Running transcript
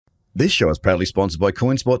This show is proudly sponsored by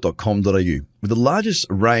coinspot.com.au, with the largest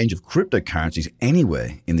range of cryptocurrencies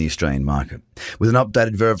anywhere in the Australian market. With an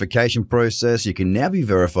updated verification process, you can now be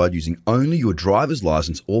verified using only your driver's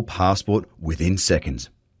license or passport within seconds.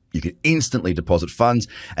 You can instantly deposit funds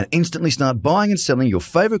and instantly start buying and selling your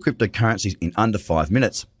favourite cryptocurrencies in under 5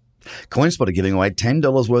 minutes. CoinSpot are giving away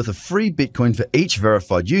 $10 worth of free Bitcoin for each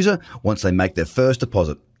verified user once they make their first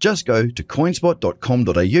deposit. Just go to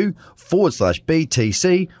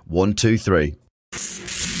coinspot.com.au/BTC123.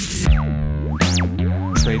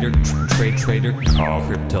 Trader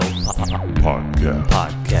Crypto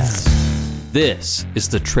Podcast. This is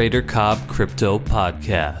the Trader Cobb Crypto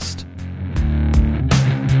Podcast.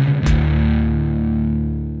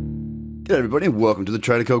 G'day everybody, welcome to the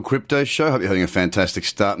Trader Cobb Crypto Show. Hope you're having a fantastic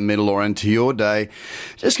start, middle or end to your day.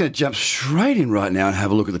 Just going to jump straight in right now and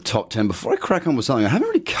have a look at the top 10 before I crack on with something I haven't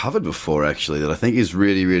really covered before actually that I think is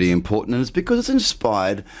really, really important, and it's because it's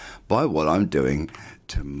inspired by what I'm doing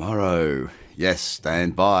tomorrow. Yes,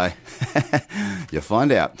 stand by. You'll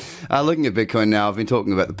find out. Looking at Bitcoin now, I've been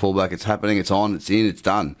talking about the pullback. It's happening, it's on, it's in, it's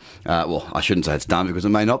done. Well, I shouldn't say it's done because it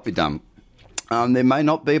may not be done. There may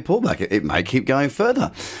not be a pullback. It may keep going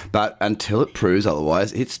further. But until it proves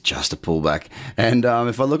otherwise, it's just a pullback. And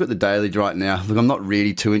if I look at the daily right now, look, I'm not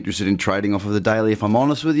really too interested in trading off of the daily, if I'm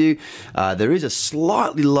honest with you. There is a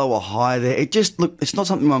slightly lower high there. It's not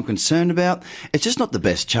something I'm concerned about. It's just not the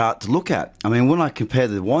best chart to look at. I mean, when I compare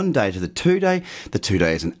the 1 day to the 2 day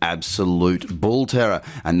is an absolute bull terror.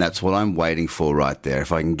 And that's what I'm waiting for right there.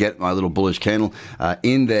 If I can get my little bullish candle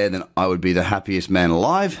in there, then I would be the happiest man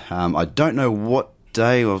alive. I don't know what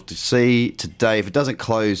day we'll have to see today. If it doesn't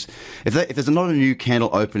close, if there's not a new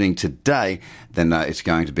candle opening today, then it's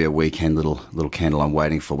going to be a weekend little candle I'm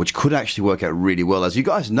waiting for, which could actually work out really well. As you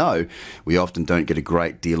guys know, we often don't get a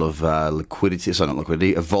great deal of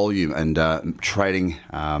volume and trading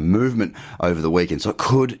movement over the weekend. So it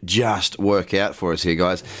could just work out for us here,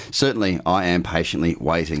 guys. Certainly, I am patiently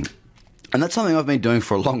waiting. And that's something I've been doing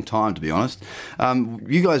for a long time, to be honest.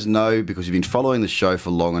 You guys know, because you've been following the show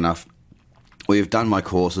for long enough, or you've done my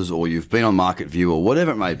courses, or you've been on Market View, or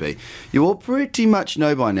whatever it may be, you all pretty much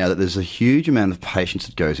know by now that there's a huge amount of patience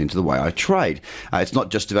that goes into the way I trade. It's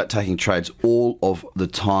not just about taking trades all of the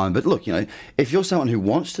time. But look, if you're someone who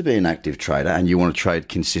wants to be an active trader and you want to trade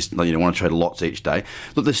consistently, you want to trade lots each day,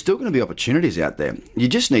 look, there's still going to be opportunities out there. You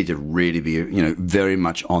just need to really be, very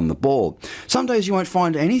much on the ball. Some days you won't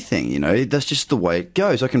find anything, that's just the way it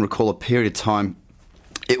goes. I can recall a period of time,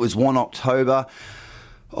 it was 1 October,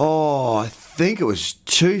 I think it was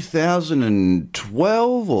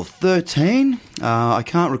 2012 or 13. I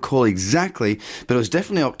can't recall exactly, but it was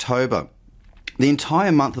definitely October. The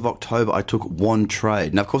entire month of October, I took one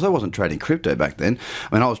trade. Now, of course, I wasn't trading crypto back then.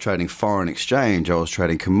 I mean, I was trading foreign exchange. I was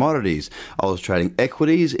trading commodities. I was trading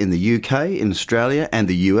equities in the UK, in Australia, and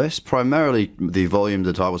the US. Primarily, the volume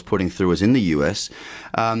that I was putting through was in the US.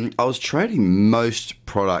 I was trading most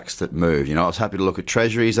products that moved. I was happy to look at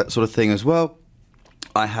treasuries, that sort of thing as well.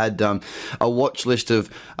 I had a watch list of,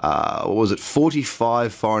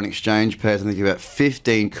 45 foreign exchange pairs, I think about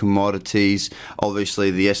 15 commodities.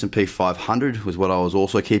 Obviously, the S&P 500 was what I was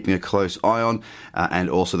also keeping a close eye on, and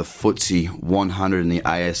also the FTSE 100 and the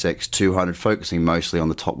ASX 200, focusing mostly on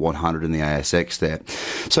the top 100 in the ASX there.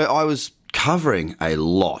 So I was covering a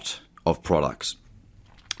lot of products.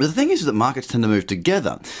 But the thing is that markets tend to move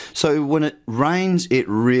together. So when it rains, it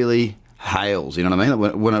really hails, you know what I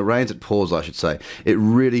mean? When it rains, it pours, I should say. It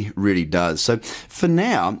really, really does. So for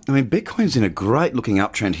now, I mean, Bitcoin's in a great looking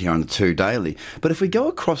uptrend here on the 2 daily. But if we go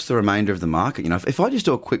across the remainder of the market, if I just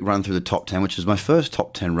do a quick run through the top 10, which is my first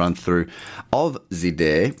top 10 run through of the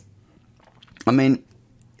day, I mean,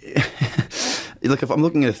 look, if I'm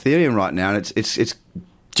looking at Ethereum right now, and it's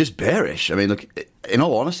just bearish. I mean, look, in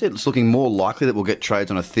all honesty, it's looking more likely that we'll get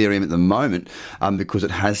trades on Ethereum at the moment because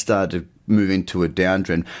it has started to move into a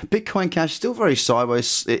downtrend. Bitcoin Cash still very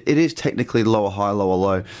sideways. It is technically lower high, lower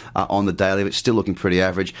low on the daily, but still looking pretty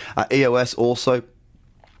average. EOS also.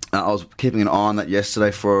 I was keeping an eye on that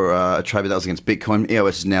yesterday for a trade that was against Bitcoin.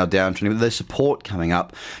 EOS is now downtrending, but there's support coming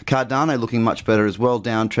up. Cardano looking much better as well,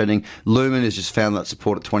 downtrending. Lumen has just found that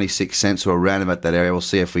support at 26 cents or around about that area. We'll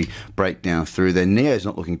see if we break down through there. Neo's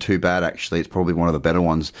not looking too bad, actually. It's probably one of the better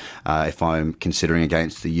ones if I'm considering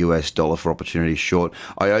against the US dollar for opportunity short.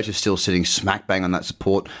 IOTA still sitting smack bang on that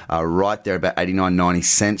support right there about 89.90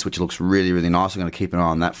 cents, which looks really, really nice. I'm going to keep an eye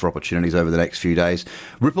on that for opportunities over the next few days.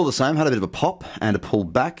 Ripple the same, had a bit of a pop and a pull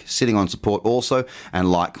back, sitting on support also, and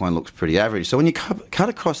Litecoin looks pretty average. So when you cut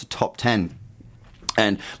across the top 10,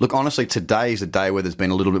 and look, honestly, today is a day where there's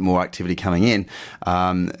been a little bit more activity coming in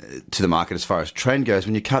to the market as far as trend goes.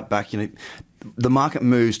 When you cut back, the market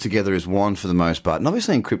moves together as one for the most part. And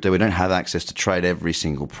obviously in crypto, we don't have access to trade every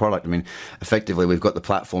single product. I mean, effectively, we've got the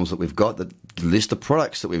platforms that we've got, the list of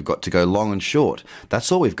products that we've got to go long and short.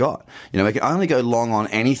 That's all we've got. You know, we can only go long on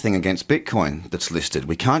anything against Bitcoin that's listed.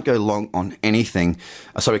 We can't go long on anything.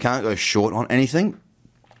 We can't go short on anything.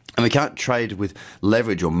 And we can't trade with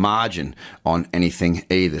leverage or margin on anything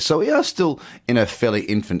either. So we are still in a fairly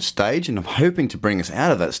infant stage, and I'm hoping to bring us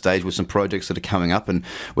out of that stage with some projects that are coming up, and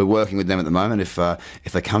we're working with them at the moment.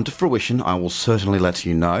 If they come to fruition, I will certainly let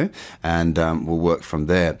you know, and we'll work from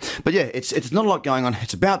there. But yeah, it's not a lot going on.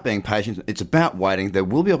 It's about being patient. It's about waiting. There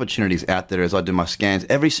will be opportunities out there as I do my scans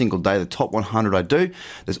every single day. The top 100 I do,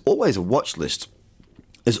 there's always a watch list.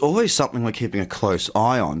 There's always something we're keeping a close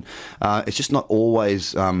eye on. It's just not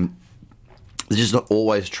always. There's just not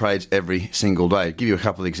always trades every single day. I'll give you a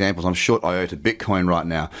couple of examples. I'm short IOTA Bitcoin right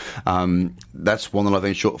now. That's one that I've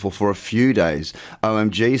been short for a few days.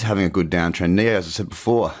 OMG is having a good downtrend. NEO, as I said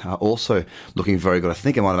before, also looking very good. I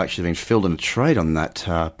think I might have actually been filled in a trade on that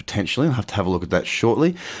potentially. I'll have to have a look at that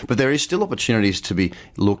shortly. But there is still opportunities to be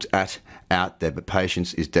looked at out there, but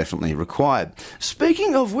patience is definitely required.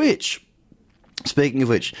 Speaking of which,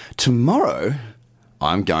 tomorrow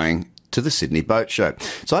I'm going to the Sydney Boat Show.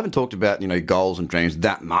 So I haven't talked about, goals and dreams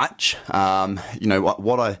that much.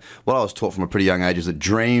 What I was taught from a pretty young age is that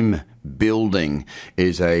dream building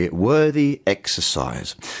is a worthy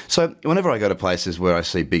exercise. So whenever I go to places where I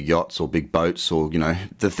see big yachts or big boats or,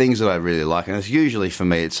 the things that I really like, and it's usually for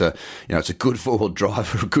me, it's a good four-wheel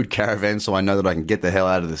drive or a good caravan, so I know that I can get the hell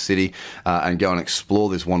out of the city and go and explore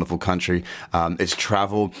this wonderful country. It's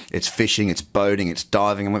travel, it's fishing, it's boating, it's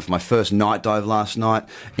diving. I went for my first night dive last night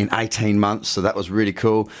in 18 months, so that was really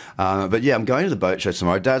cool. But yeah, I'm going to the boat show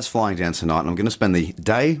tomorrow. Dad's flying down tonight, and I'm going to spend the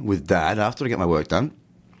day with Dad after I get my work done,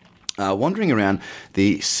 wandering around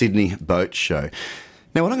the Sydney Boat Show.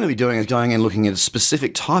 Now, what I'm going to be doing is going and looking at a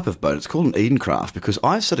specific type of boat. It's called an Edencraft because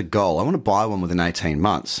I've set a goal. I want to buy one within 18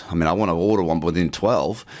 months. I mean, I want to order one within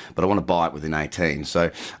 12, but I want to buy it within 18.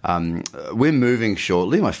 So we're moving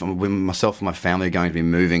shortly. Myself and my family are going to be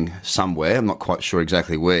moving somewhere. I'm not quite sure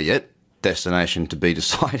exactly where yet. Destination to be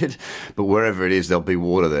decided, but wherever it is, there'll be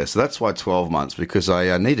water there. So that's why 12 months, because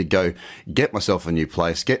I need to go get myself a new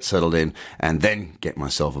place, get settled in, and then get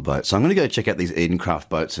myself a boat. So I'm going to go check out these Edencraft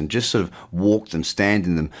boats and just sort of walk them, stand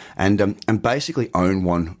in them, and basically own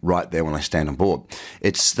one right there when I stand on board.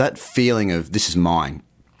 It's that feeling of this is mine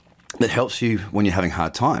that helps you when you're having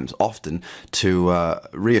hard times, often to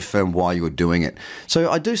reaffirm why you were doing it. So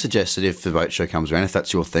I do suggest that if the boat show comes around, if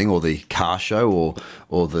that's your thing, or the car show,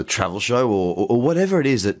 or the travel show, or whatever it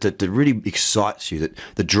is that really excites you,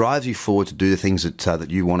 that drives you forward to do the things that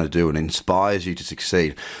you want to do and inspires you to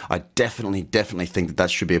succeed, I definitely think that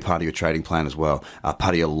should be a part of your trading plan as well,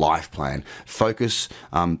 part of your life plan. Focus.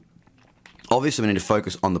 Obviously, we need to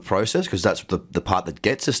focus on the process because that's the part that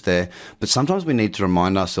gets us there. But sometimes we need to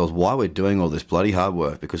remind ourselves why we're doing all this bloody hard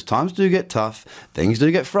work, because times do get tough, things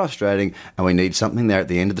do get frustrating, and we need something there at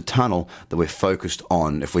the end of the tunnel that we're focused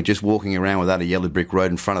on. If we're just walking around without a yellow brick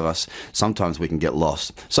road in front of us, sometimes we can get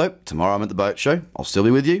lost. So tomorrow I'm at the boat show. I'll still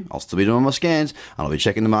be with you. I'll still be doing my scans, and I'll be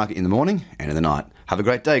checking the market in the morning and in the night. Have a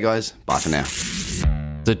great day, guys. Bye for now.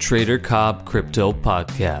 The Trader Cobb Crypto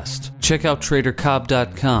Podcast. Check out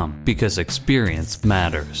TraderCobb.com because experience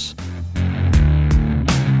matters.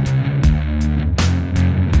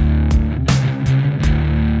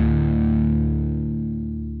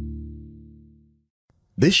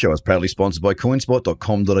 This show is proudly sponsored by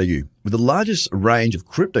Coinspot.com.au, with the largest range of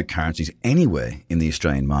cryptocurrencies anywhere in the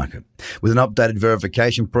Australian market. With an updated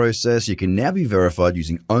verification process, you can now be verified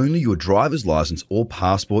using only your driver's license or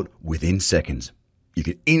passport within seconds. You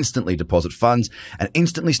can instantly deposit funds and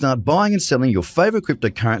instantly start buying and selling your favorite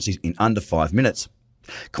cryptocurrencies in under 5 minutes.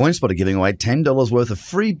 CoinSpot are giving away $10 worth of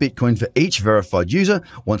free Bitcoin for each verified user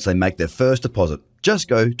once they make their first deposit. Just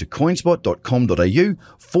go to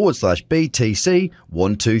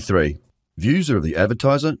coinspot.com.au/BTC123. Views are of the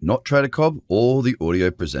advertiser, not Trader Cobb or the audio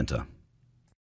presenter.